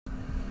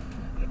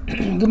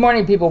Good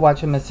morning, people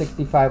watching Miss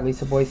 65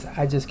 Lisa Boyce.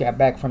 I just got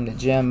back from the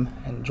gym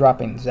and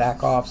dropping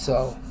Zach off,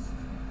 so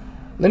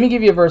let me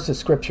give you a verse of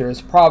scripture. It's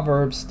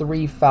Proverbs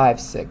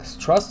 3:5-6.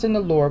 Trust in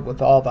the Lord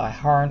with all thy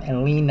heart,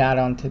 and lean not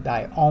unto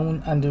thy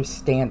own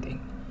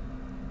understanding.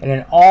 And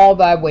in all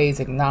thy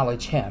ways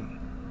acknowledge him,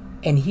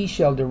 and he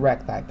shall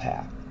direct thy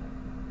path.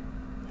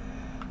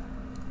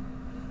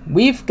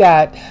 We've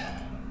got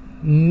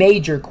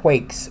major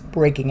quakes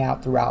breaking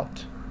out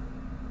throughout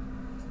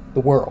the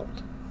world.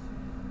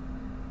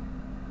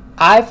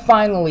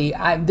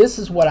 This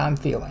is what I'm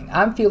feeling.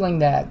 I'm feeling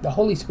that the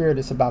Holy Spirit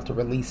is about to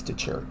release the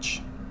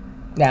church.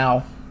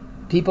 Now,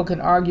 people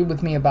can argue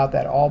with me about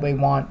that all they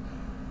want.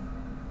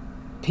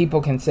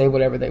 People can say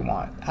whatever they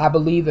want. I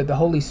believe that the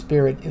Holy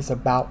Spirit is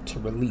about to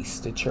release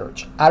the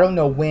church. I don't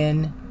know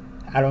when.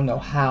 I don't know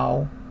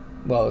how.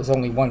 Well, there's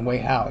only one way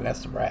how, and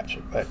that's the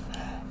rapture. But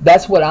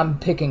that's what I'm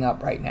picking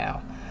up right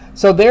now.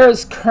 So there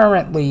is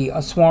currently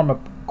a swarm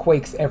of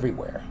quakes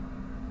everywhere.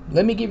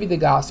 Let me give you the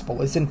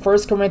gospel. It's in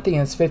 1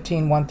 Corinthians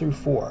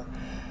 15:1-4.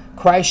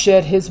 Christ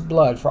shed his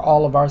blood for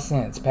all of our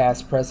sins,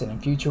 past, present,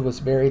 and future, was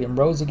buried, and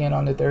rose again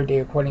on the third day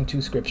according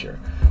to Scripture.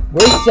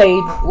 We're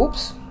saved.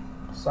 Oops.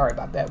 Sorry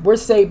about that. We're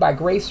saved by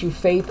grace through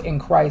faith in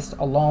Christ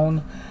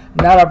alone,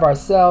 not of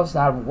ourselves,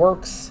 not of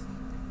works,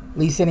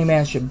 lest any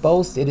man should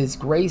boast. It is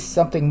grace,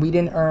 something we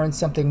didn't earn,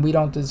 something we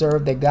don't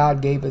deserve, that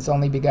God gave his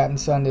only begotten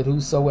Son, that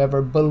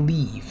whosoever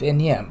believe in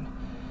him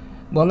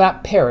will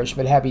not perish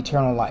but have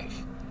eternal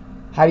life.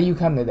 How do you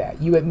come to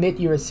that? You admit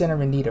you're a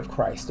sinner in need of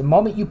Christ. The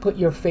moment you put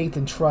your faith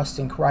and trust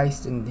in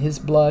Christ and his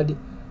blood,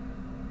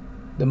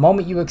 the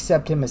moment you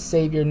accept him as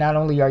Savior, not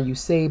only are you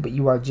saved, but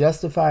you are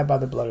justified by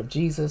the blood of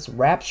Jesus,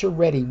 rapture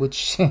ready,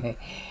 which,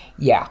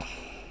 yeah,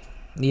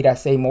 need I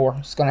say more?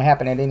 It's going to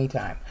happen at any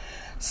time.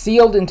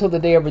 Sealed until the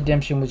day of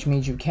redemption, which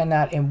means you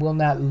cannot and will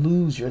not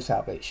lose your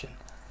salvation.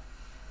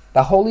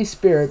 The Holy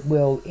Spirit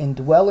will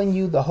indwell in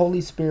you. The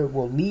Holy Spirit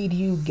will lead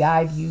you,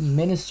 guide you,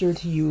 minister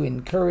to you,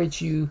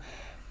 encourage you,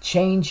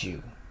 change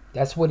you.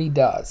 That's what he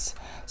does.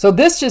 So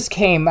this just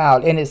came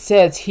out, and it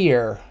says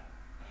here,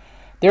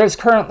 there is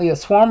currently a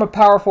swarm of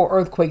powerful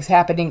earthquakes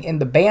happening in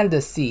the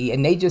Banda Sea,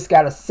 and they just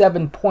got a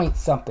 7-point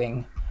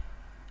something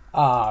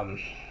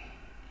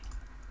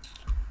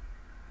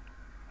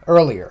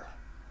earlier.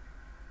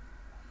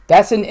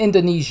 That's in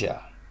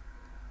Indonesia.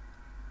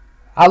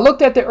 I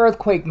looked at the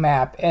earthquake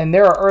map, and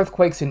there are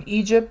earthquakes in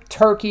Egypt,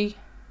 Turkey,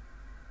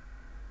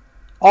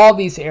 all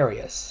these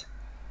areas.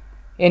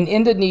 In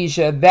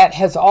Indonesia, that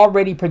has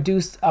already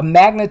produced a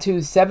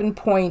magnitude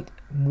 7.1,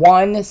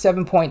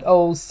 7.0,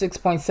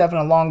 6.7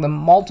 along the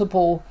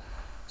multiple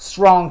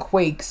strong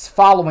quakes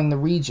following the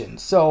region.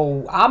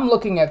 So I'm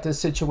looking at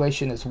this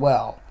situation as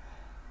well.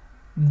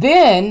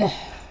 Then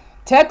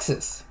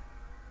Texas.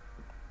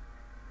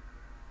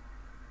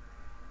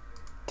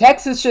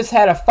 Texas just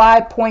had a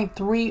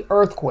 5.3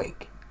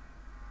 earthquake.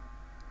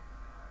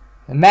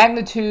 The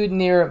magnitude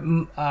near,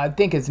 I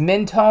think it's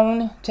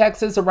Mentone,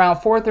 Texas, around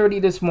 4:30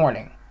 this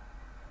morning.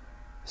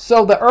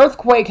 So the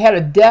earthquake had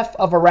a depth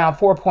of around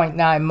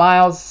 4.9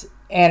 miles,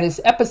 and its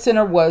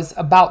epicenter was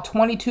about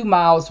 22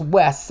 miles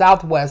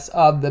southwest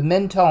of the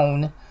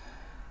Mentone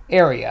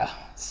area.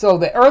 So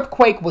the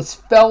earthquake was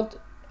felt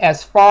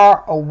as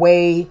far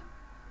away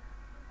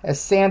as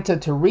Santa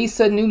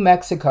Teresa, New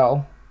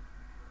Mexico.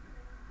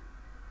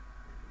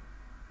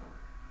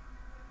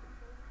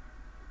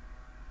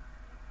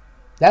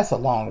 That's a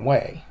long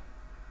way.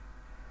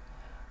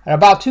 And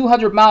about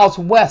 200 miles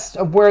west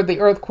of where the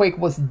earthquake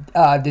was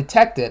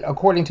detected,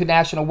 according to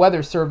National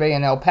Weather Survey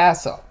in El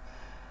Paso.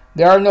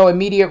 There are no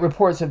immediate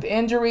reports of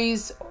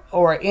injuries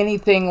or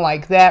anything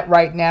like that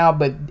right now,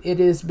 but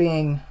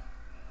the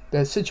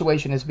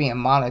situation is being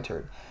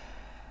monitored.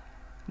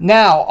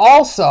 Now,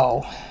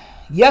 also,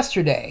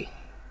 yesterday,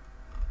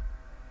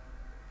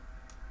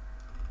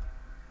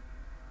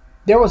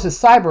 there was a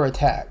cyber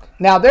attack.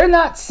 Now, they're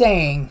not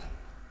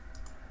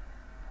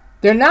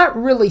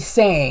really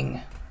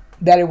saying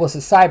that it was a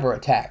cyber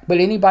attack, but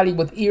anybody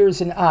with ears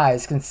and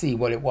eyes can see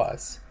what it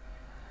was.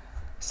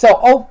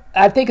 So,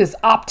 I think it's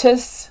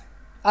Optus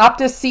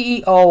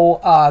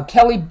CEO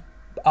Kelly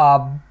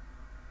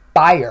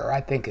Bayer,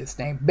 I think his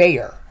name,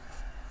 Bayer,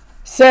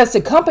 says the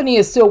company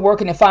is still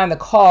working to find the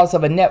cause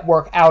of a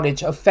network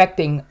outage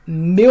affecting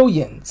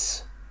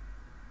millions.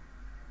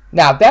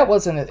 Now, that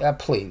wasn't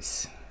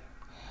please.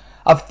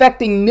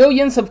 Affecting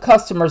millions of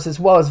customers as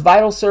well as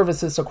vital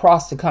services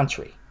across the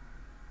country.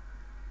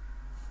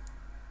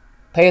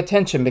 Pay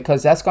attention,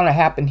 because that's going to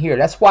happen here.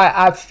 That's why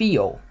I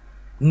feel,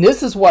 and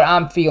this is what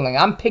I'm feeling.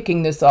 I'm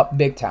picking this up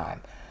big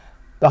time.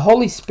 The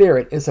Holy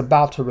Spirit is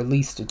about to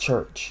release the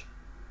church.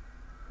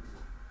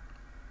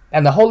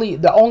 And the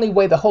only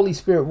way the Holy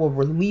Spirit will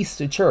release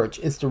the church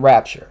is the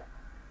rapture.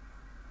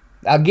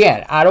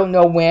 Again, I don't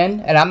know when,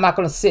 and I'm not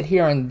going to sit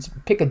here and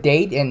pick a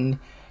date, and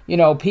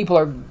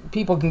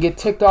people can get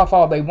ticked off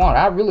all they want.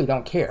 I really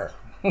don't care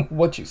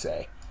what you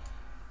say.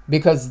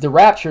 Because the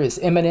rapture is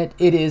imminent.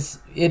 It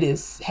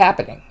is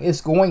happening.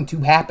 It's going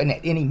to happen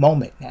at any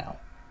moment now.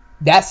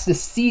 That's the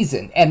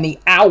season and the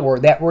hour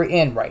that we're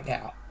in right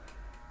now.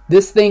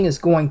 This thing is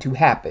going to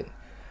happen.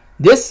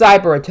 This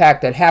cyber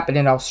attack that happened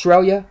in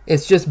Australia,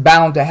 it's just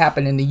bound to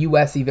happen in the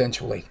U.S.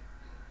 eventually.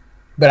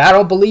 But I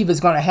don't believe it's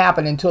going to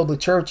happen until the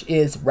church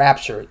is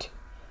raptured.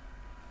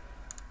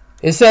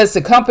 It says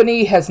the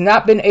company has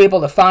not been able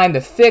to find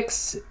and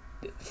fix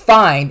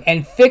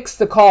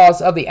the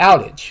cause of the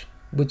outage,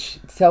 which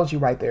tells you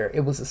right there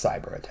it was a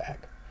cyber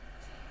attack,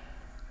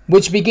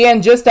 which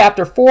began just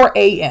after 4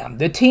 a.m.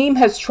 The team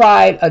has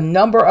tried a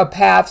number of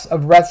paths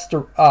of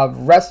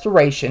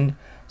restoration.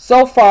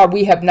 So far,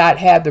 we have not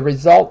had the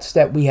results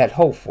that we had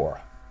hoped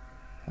for.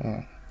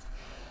 And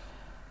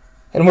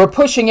we're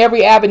pushing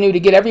every avenue to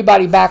get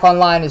everybody back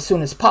online as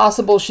soon as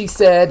possible, she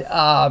said.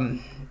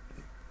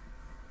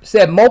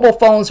 Said mobile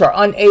phones are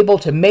unable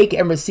to make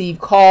and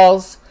receive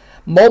calls.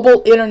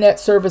 Mobile internet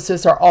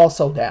services are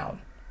also down.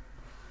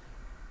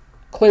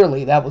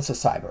 Clearly, that was a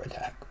cyber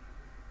attack.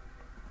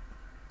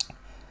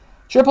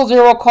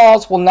 000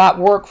 calls will not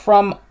work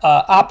from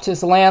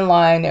Optus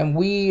landline, and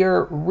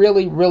we're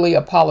really, really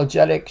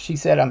apologetic. She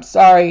said, I'm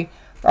sorry,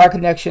 our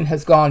connection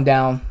has gone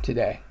down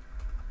today.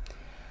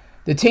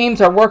 The teams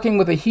are working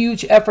with a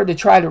huge effort to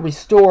try to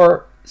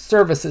restore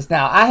services.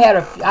 Now, I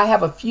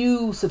have a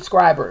few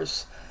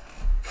subscribers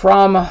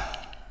from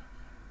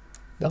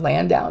the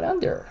land down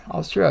under,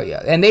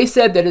 Australia, and they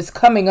said that it's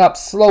coming up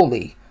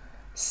slowly.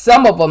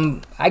 Some of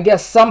them, I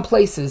guess some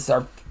places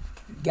are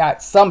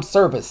got some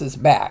services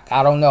back.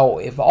 I don't know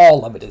if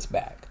all of it is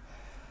back.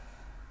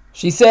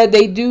 She said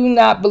they do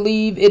not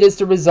believe it is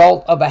the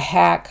result of a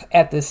hack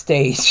at this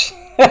stage.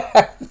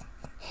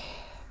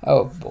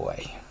 Oh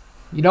boy.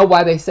 You know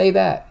why they say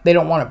that? They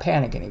don't want to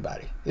panic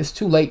anybody. It's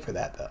too late for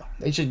that though.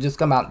 They should just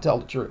come out and tell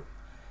the truth.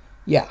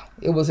 Yeah,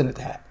 it was an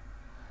attack.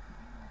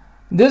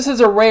 This is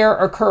a rare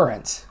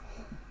occurrence.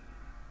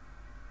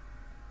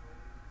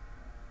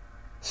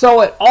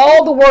 So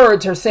all the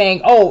words are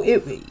saying, oh,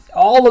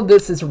 all of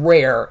this is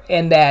rare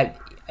and that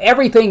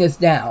everything is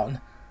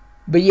down,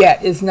 but yet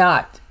it's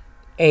not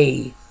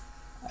a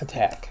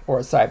attack or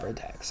a cyber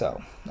attack.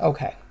 So,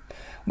 okay.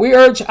 We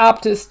urge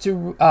Optus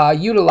to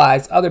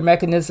utilize other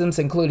mechanisms,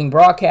 including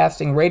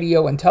broadcasting,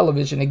 radio, and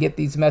television to get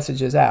these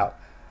messages out.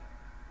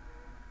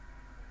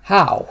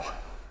 How?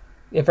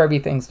 If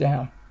everything's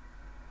down.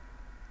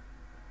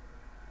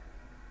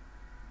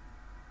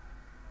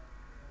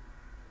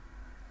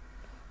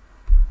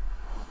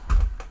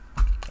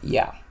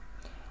 Yeah.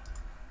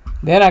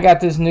 Then I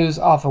got this news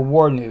off of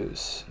War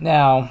News.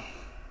 Now,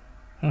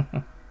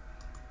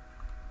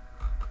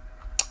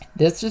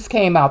 this just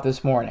came out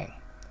this morning.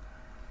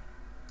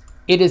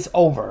 It is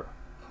over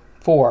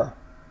for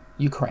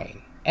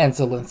Ukraine and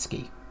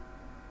Zelensky.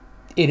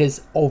 It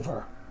is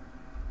over.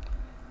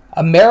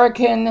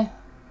 American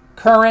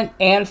current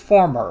and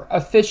former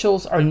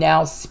officials are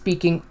now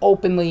speaking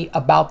openly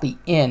about the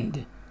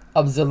end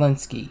of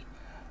Zelensky,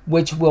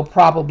 which will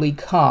probably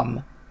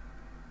come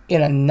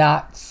in a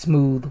not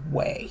smooth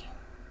way.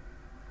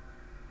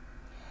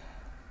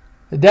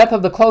 The death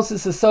of the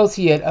closest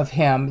associate of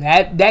him,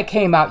 that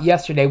came out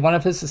yesterday, one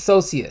of his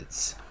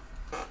associates.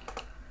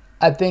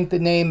 I think the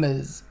name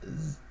is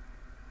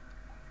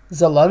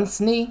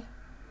Zelensky,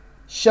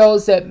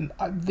 shows that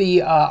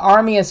the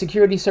Army and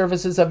Security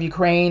Services of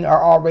Ukraine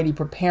are already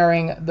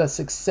preparing the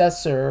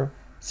successor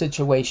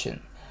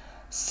situation.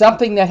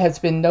 Something that has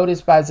been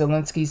noticed by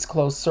Zelensky's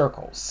close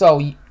circles.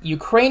 So,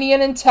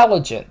 Ukrainian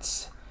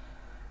intelligence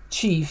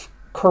chief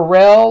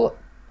Kirill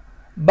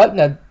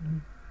Bogdanev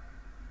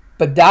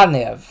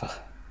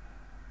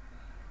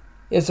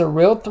is a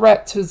real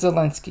threat to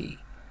Zelensky.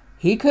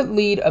 He could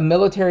lead a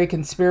military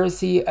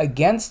conspiracy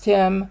against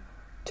him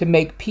to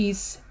make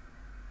peace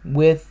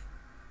with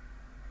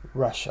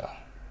Russia.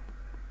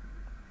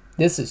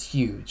 This is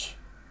huge.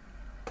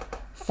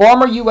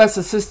 Former U.S.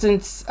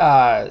 Assistant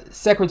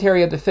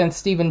Secretary of Defense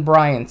Stephen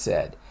Bryan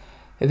said,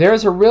 if there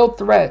is a real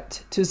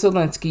threat to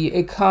Zelensky,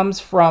 it comes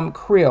from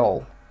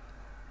Kirill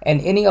and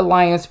any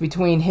alliance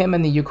between him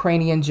and the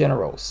Ukrainian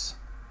generals.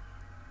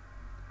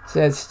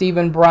 Says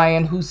Stephen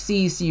Bryan, who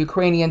sees the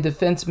Ukrainian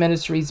Defense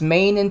Ministry's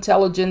main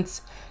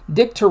intelligence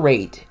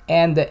directorate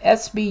and the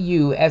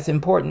SBU as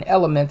important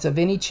elements of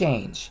any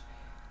change.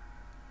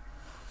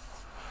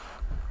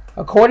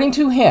 According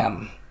to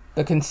him,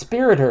 the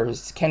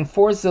conspirators can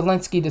force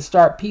Zelensky to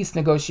start peace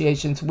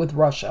negotiations with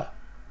Russia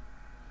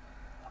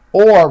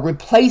or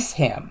replace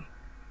him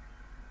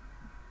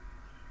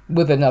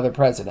with another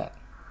president.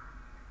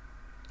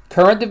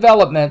 Current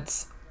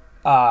developments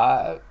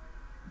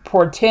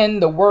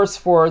portend the worst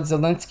for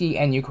Zelensky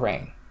and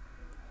Ukraine.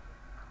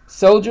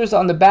 Soldiers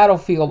on the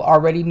battlefield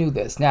already knew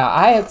this. Now,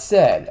 I had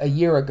said a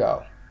year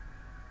ago,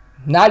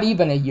 not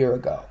even a year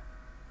ago,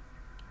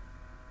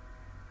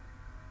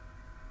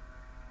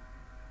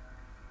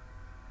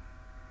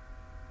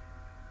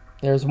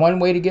 there's one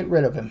way to get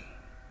rid of him.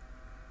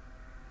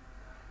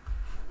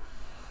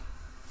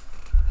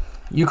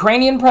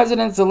 Ukrainian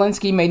President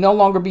Zelensky may no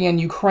longer be in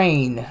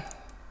Ukraine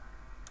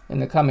in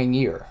the coming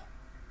year.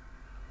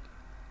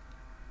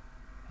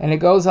 And it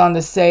goes on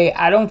to say,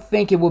 I don't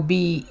think it will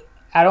be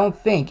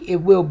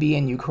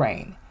in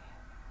Ukraine.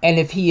 And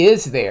if he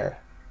is there,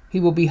 he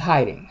will be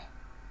hiding,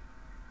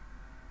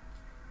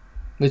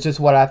 which is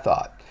what I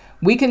thought.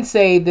 We can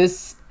say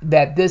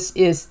that this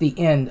is the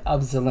end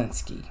of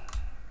Zelensky.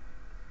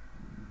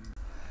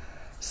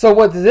 So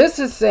what this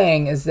is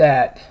saying is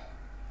that,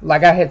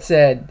 like I had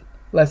said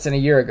less than a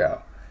year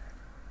ago,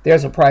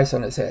 there's a price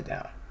on his head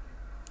now.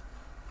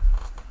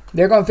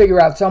 They're going to figure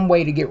out some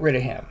way to get rid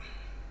of him,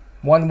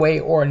 one way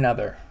or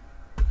another.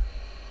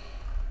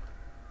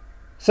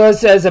 So it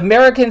says,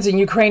 Americans and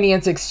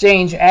Ukrainians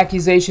exchange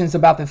accusations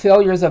about the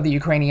failures of the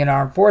Ukrainian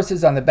armed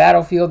forces on the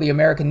battlefield. The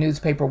American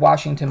newspaper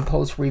Washington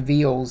Post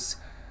reveals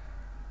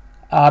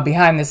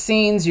behind the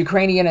scenes,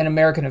 Ukrainian and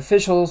American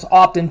officials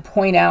often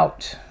point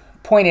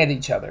at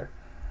each other.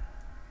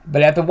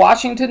 But as the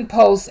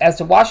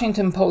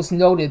Washington Post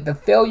noted, the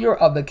failure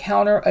of the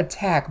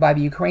counterattack by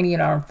the Ukrainian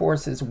armed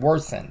forces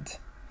worsened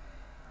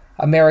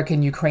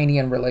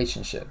American-Ukrainian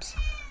relationships.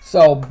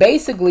 So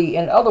basically,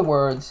 in other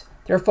words,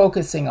 they're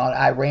focusing on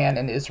Iran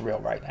and Israel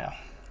right now.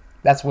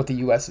 That's what the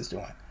U.S. is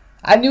doing.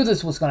 I knew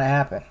this was going to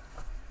happen.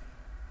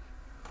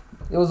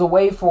 It was a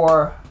way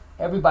for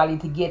everybody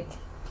to get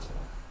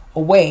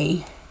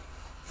away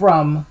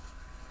from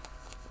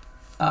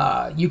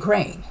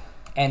Ukraine.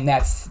 And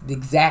that's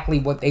exactly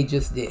what they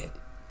just did.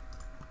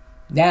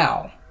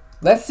 Now,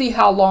 let's see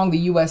how long the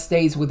U.S.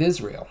 stays with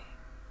Israel.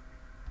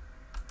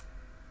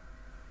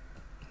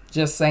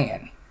 Just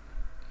saying.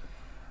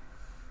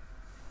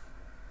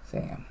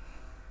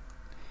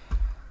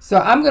 So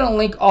I'm going to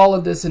link all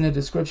of this in the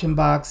description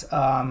box.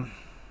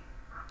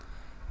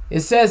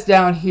 It says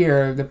down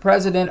here, the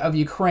president of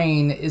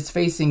Ukraine is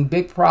facing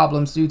big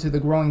problems due to the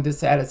growing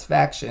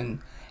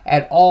dissatisfaction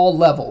at all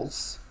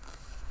levels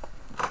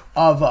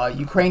of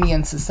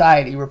Ukrainian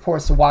society,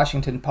 reports the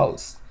Washington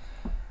Post.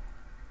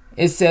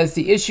 It says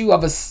the issue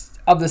of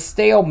the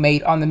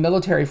stalemate on the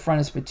military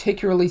front is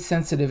particularly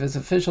sensitive as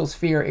officials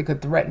fear it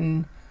could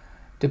threaten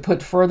to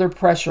put further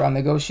pressure on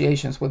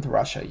negotiations with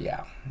Russia.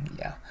 Yeah.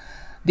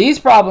 These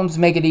problems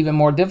make it even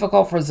more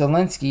difficult for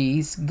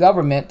Zelensky's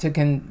government to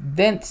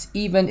convince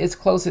even its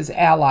closest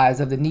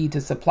allies of the need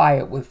to supply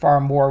it with far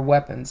more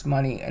weapons,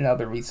 money, and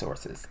other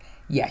resources.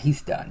 Yeah,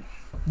 he's done.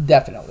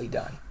 Definitely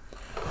done.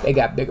 They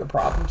got bigger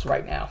problems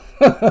right now.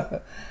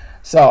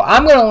 So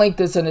I'm going to link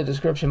this in the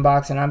description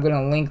box, and I'm going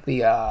to link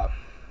the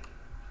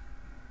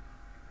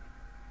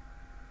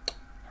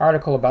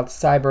article about the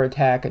cyber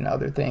attack and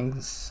other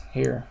things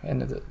here in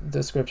the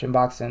description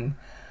box. And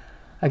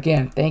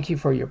again, thank you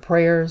for your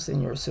prayers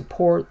and your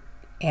support,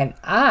 and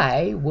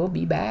I will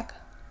be back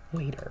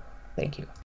later. Thank you.